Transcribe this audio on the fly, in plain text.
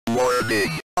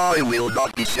Warning, I will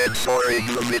not be censoring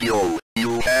the video.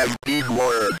 You have been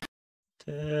warned.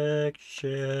 Dick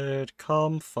shit,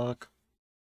 come fuck.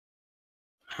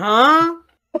 Huh?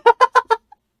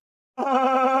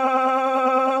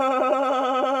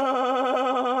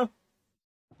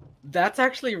 That's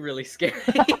actually really scary.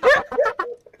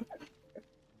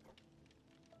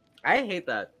 I hate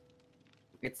that.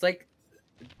 It's like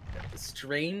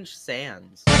strange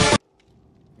sands.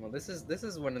 Well, this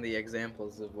is one of the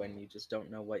examples of when you just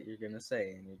don't know what you're gonna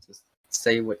say, and you just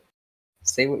say what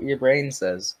your brain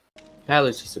says.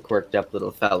 Tyler's just a quirked up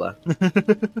little fella.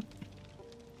 You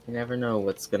never know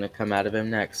what's gonna come out of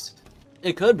him next.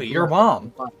 It could be your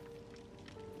mom.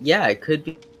 Yeah, it could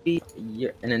be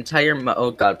an entire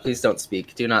oh god, please don't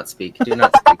speak. Do not speak. Do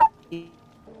not speak.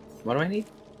 What do I need?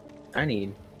 I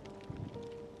need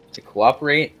to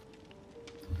cooperate,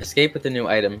 escape with a new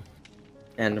item,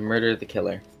 and murder the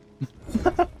killer.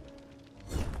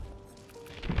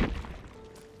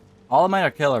 All of mine are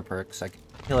killer perks, like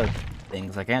killer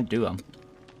things. I can't do them.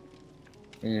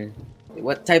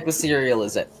 What type of cereal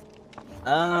is it?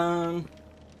 Ow.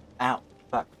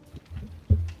 Fuck.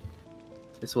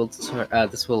 This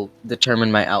will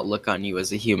determine my outlook on you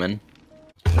as a human.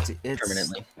 It's...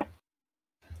 Permanently.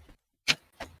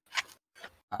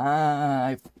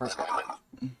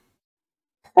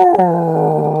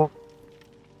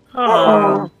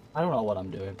 I don't know what I'm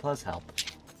doing. Plus help.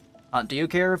 Do you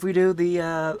care if we do the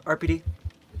RPD?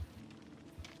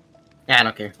 Yeah, I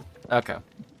don't care. Okay. I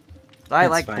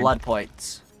That's like fine. blood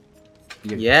points.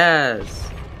 Yes.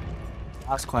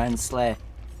 House Quen Slay.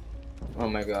 Oh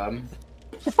my god.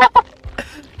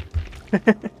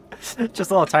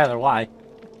 Just a little Tyler, why?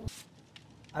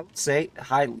 I would say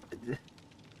hi.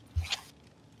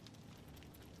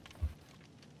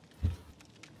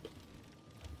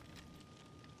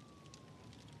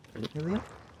 Really?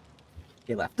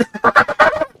 He left.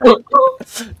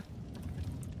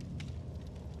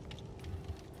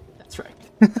 That's right.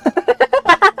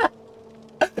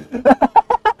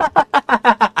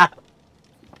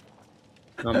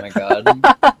 Oh my god.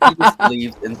 He just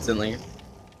leaves instantly.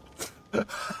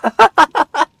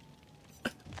 That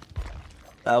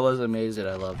was amazing.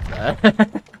 I love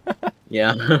that.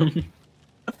 Yeah.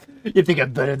 You think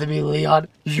I'm better than me, Leon?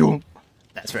 Zoom.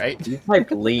 That's right. You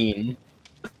typed lean.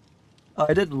 Oh,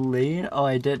 I did lean? Oh,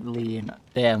 I did lean.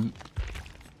 Damn.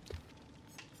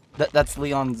 That's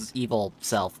Leon's evil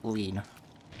self, lean.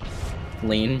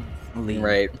 Lean? Lean.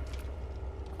 Right.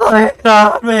 Lean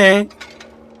on me!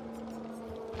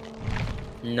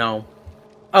 No.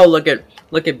 Oh, look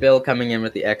at Bill coming in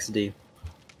with the XD.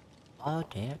 Oh,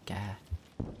 dear God.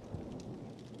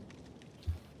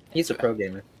 He's a pro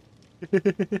gamer.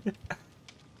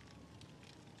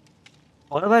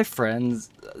 One of my friends,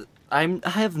 I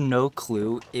have no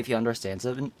clue if he understands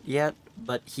it yet,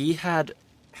 but he has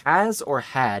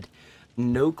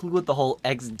no clue what the whole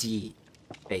XD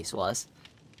face was.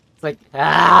 It's like,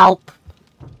 help!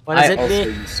 What does I it also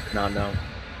mean? used to not know.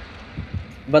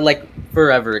 But like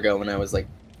forever ago when I was like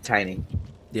tiny.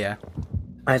 Yeah.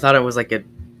 I thought it was like a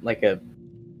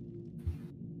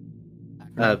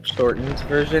shortened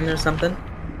version or something.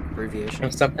 Abbreviation.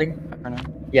 Of something.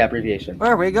 Acronym. Yeah, abbreviation.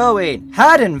 Where are we going?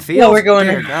 Haddonfield. Yeah, we're going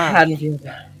Dear to God. Haddonfield.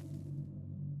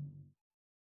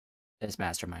 It's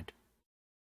Mastermind.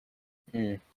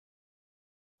 Mm.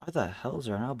 Why the hell is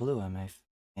there no blue on my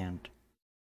hand?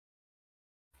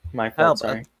 My fault, Help!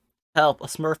 sorry. Help! A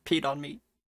Smurf peed on me.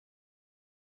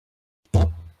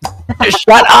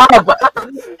 Shut up!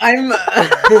 I'm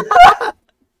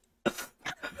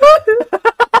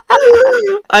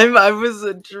I was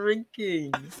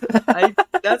drinking.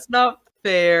 That's not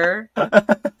fair.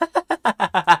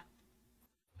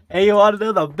 Hey, you want to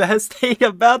know the best thing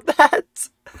about that?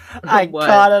 I What?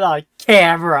 caught it on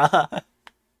camera.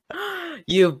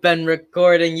 You've been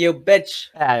recording, you bitch.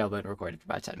 I've been recording for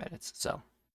about 10 minutes, so.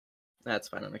 That's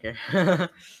fine, I don't care.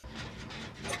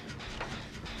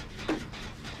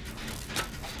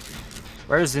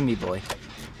 Where's Zoomy Boi?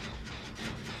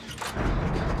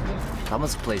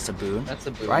 Someone's placed a boon. That's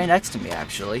a boon. Right next to me,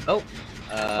 actually. Oh.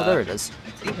 Oh, there it is.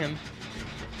 I see him.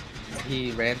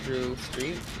 He ran through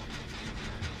street.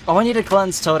 Oh, I need to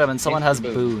cleanse totem and someone Thanks has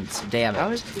for boon. boons. Damn How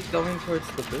it. is he going towards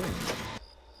the boon?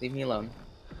 Leave me alone.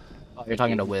 Oh, you're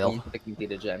talking to He's Will. going to the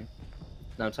completed gen.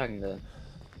 No, I'm talking to...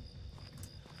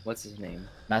 What's his name?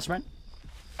 Mastermind?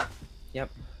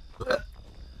 Yep.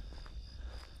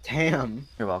 Damn.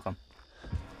 You're welcome.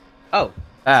 Oh.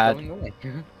 Ah, Going away.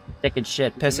 dick and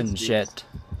shit, piss and shit.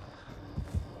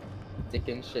 Dick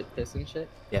and shit, piss and shit?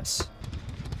 Yes.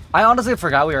 I honestly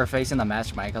forgot we were facing the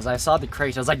mastermind because I saw the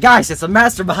crate. I was like, guys, it's a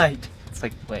mastermind. It's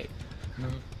like, wait.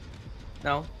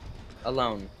 No.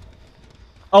 Alone.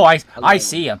 Oh, I Alone.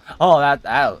 see him. Oh, I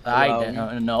Alone.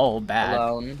 didn't know. Bad.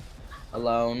 Alone.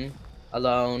 Alone.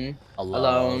 Alone.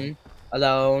 Alone.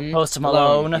 Alone. Post Alone.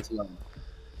 Malone. He's alone.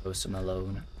 Post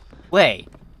Malone. Wait,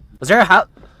 was there a house?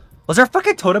 Was there a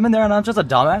fucking totem in there and I'm just a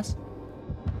dumbass?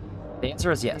 The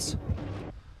answer is yes.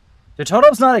 Do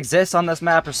totems not exist on this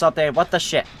map or something? What the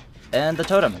shit? And the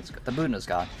totem is the moon is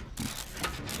gone.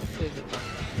 There's a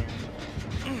fucking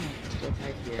man. Still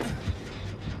right here.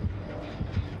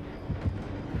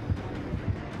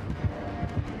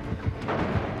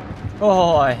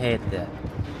 Oh, I hate that.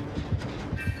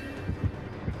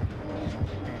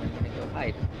 And I'm gonna go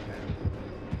hide.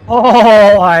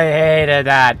 Oh, I hated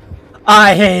that.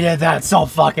 I hated that so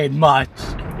fucking much.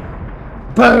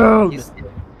 Boom!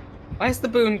 Why does the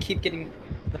boon keep getting...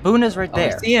 The boon is right Oh, I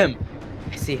there. see him!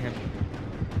 I see him.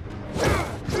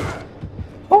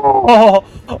 Oh,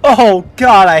 oh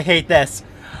god, I hate this.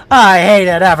 I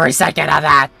hated every second of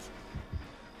that.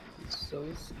 He's so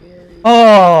scary.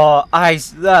 Oh,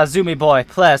 Zoomy Boi,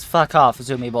 please fuck off,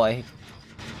 Zoomy Boi.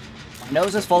 My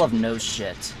nose is full of nose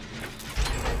shit.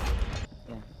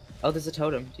 Yeah. Oh, there's a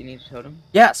totem. Do you need a totem?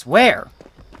 Yes, where?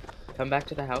 Come back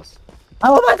to the house.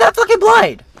 How am I that fucking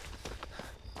blind?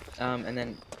 And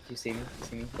then, do you see me? Do you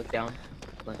see me? Look down.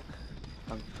 Look.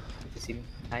 Do you see me?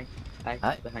 Hi. Hi.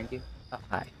 Hi. Behind you. Oh,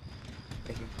 hi.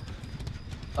 Right here.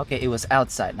 Okay, it was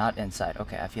outside, not inside.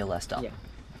 Okay, I feel less dumb. Yeah.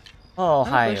 Oh, Oh,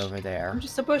 hi bush. over there. I'm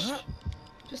just a bush.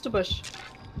 Just a bush.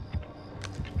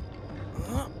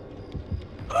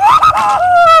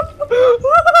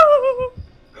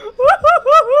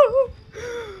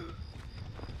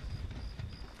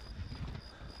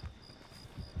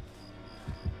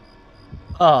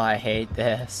 Oh, I hate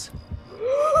this.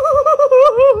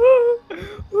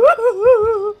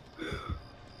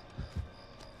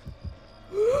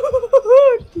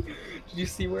 Did you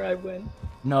see where I went?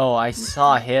 No, I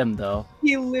saw him though.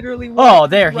 He literally went Oh,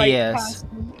 there right he is.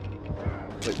 past me.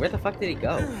 Wait, where the fuck did he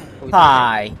go? Oh, he's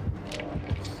Hi. right there.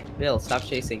 Bill, stop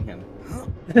chasing him.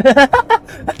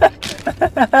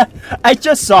 I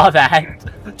just saw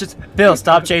that. Just Bill,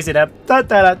 stop chasing him. Da,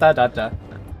 da, da, da, da.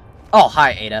 Oh,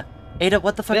 hi, Ada. Ada,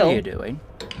 what the fuck Bill? are you doing?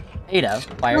 Ada,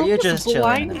 why are you just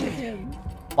chilling? him.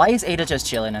 Why is Ada just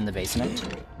chilling in the basement?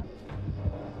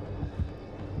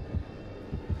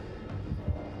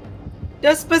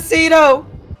 Despacito!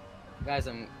 Guys,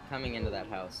 I'm coming into that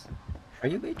house. Are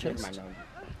you being Never chased? mind,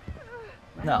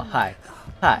 No, hi.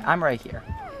 Hi, I'm right here.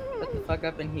 Shut the fuck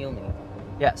up and heal me.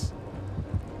 Yes.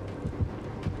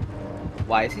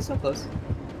 Why is he so close?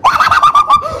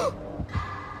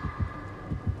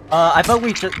 I vote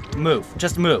we just move.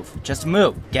 Just move. Just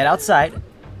move. Get outside.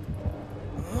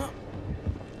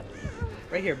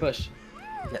 Right here, bush.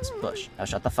 Yes, Bush. Now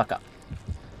shut the fuck up.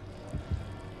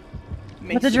 How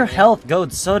Makes did your you- health go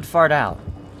so far down?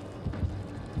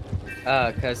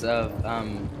 Cause of, I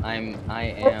am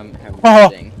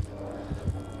hemorrhaging.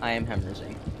 I am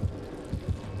hemorrhaging.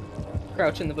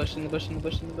 Crouch in the bush, in the bush, in the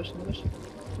bush, in the bush, in the bush.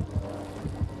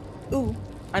 Ooh,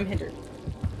 I'm hindered.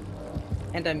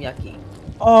 And I'm yucky.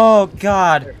 Oh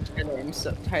god. Tyler, I'm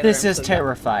so, Tyler, This I'm is so yucky.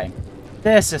 terrifying.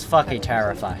 This is fucking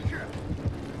terrifying.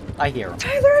 I hear him.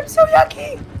 Tyler, I'm so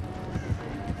yucky!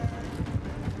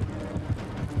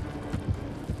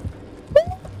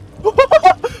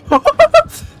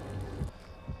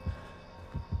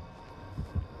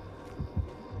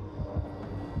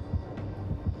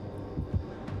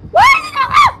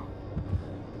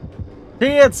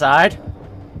 See you inside.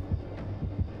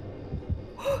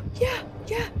 Yeah.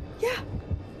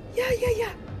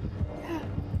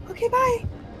 Okay, bye.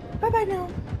 Bye now.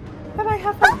 Bye,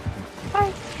 have fun.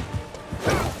 Bye.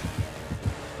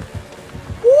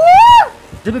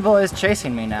 DBD Boi is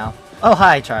chasing me now. Oh,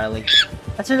 hi, Charlie.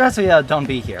 I suggest we don't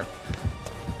be here.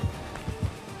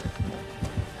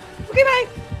 Okay, bye.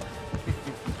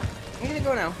 I'm gonna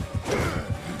go now.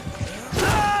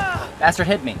 Bastard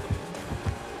hit me.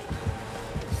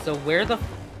 So where the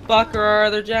fuck are our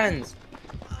other gens?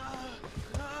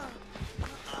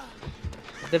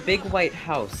 The big white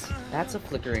house. That's a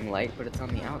flickering light, but it's on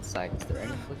the outside. Is there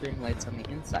any flickering lights on the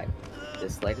inside?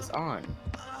 This light is on.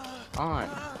 On.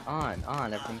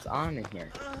 Everything's on in here.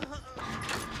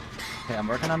 Okay, I'm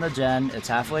working on the gen. It's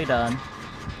halfway done.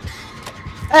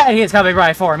 Hey, he's coming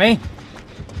right for me.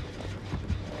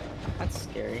 That's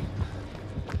scary.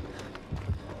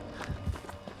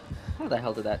 How the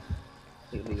hell did that...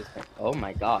 Oh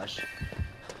my gosh.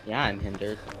 Yeah, I'm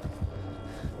hindered.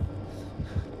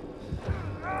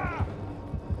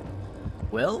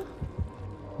 Will?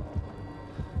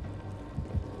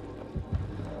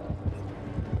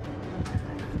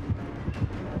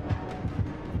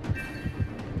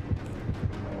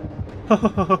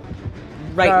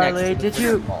 Right Charlie, next to the did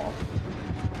you- wall.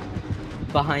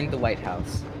 Behind the White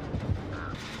House.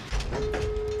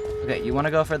 Okay, you want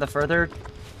to go for the further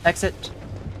exit?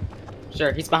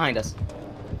 Sure, he's behind us.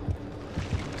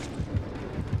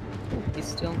 He's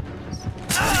still...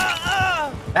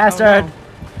 Bastard! Oh, no.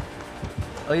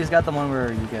 Oh, he's got the one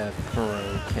where you get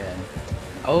broken.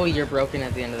 Oh, you're broken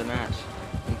at the end of the match.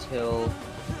 Until...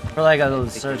 For like a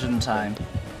certain time.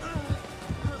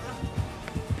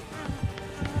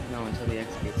 No, until the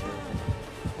X gates are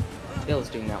open. Bill is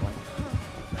doing that one.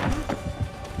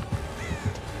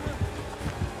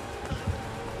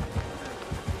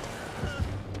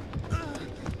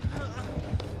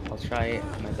 I'll try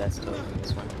my best to open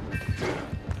this one.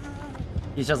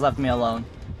 He's just left me alone.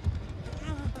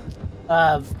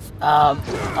 How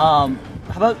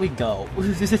about we go?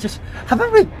 How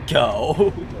about we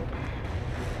go?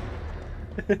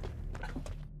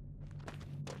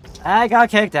 I got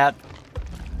kicked out.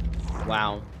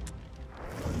 Wow.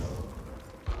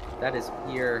 That is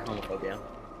pure homophobia.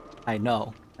 I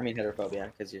know. I mean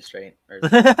heterophobia, because you're straight. Or...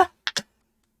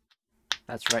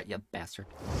 That's right, you bastard.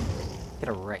 Get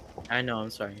it right, I know, I'm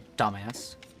sorry.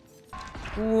 dumbass.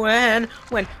 When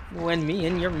me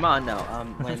and your mom, no,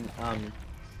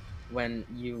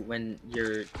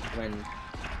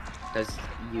 does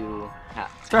you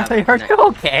have Charlie, a are you connection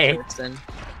okay? person?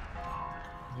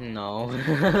 No.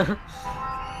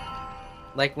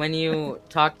 Like when you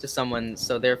talk to someone,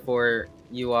 so therefore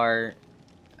you are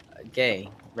gay,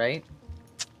 right?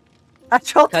 I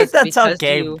don't think that's how because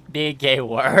gay you- being gay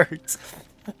works.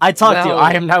 I talked to you, Well-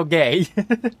 I am now gay.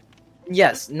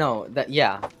 Yes, no,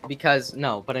 yeah, because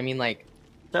no, but I mean like,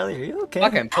 Charlie, are you okay?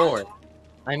 fuck, I'm poor.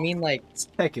 I mean like,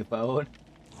 Thank you, phone.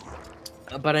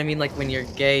 but I mean like when you're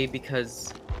gay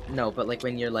because no, but like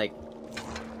when you're like.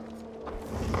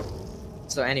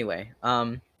 So anyway,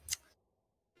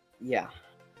 yeah.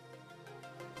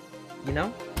 You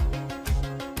know?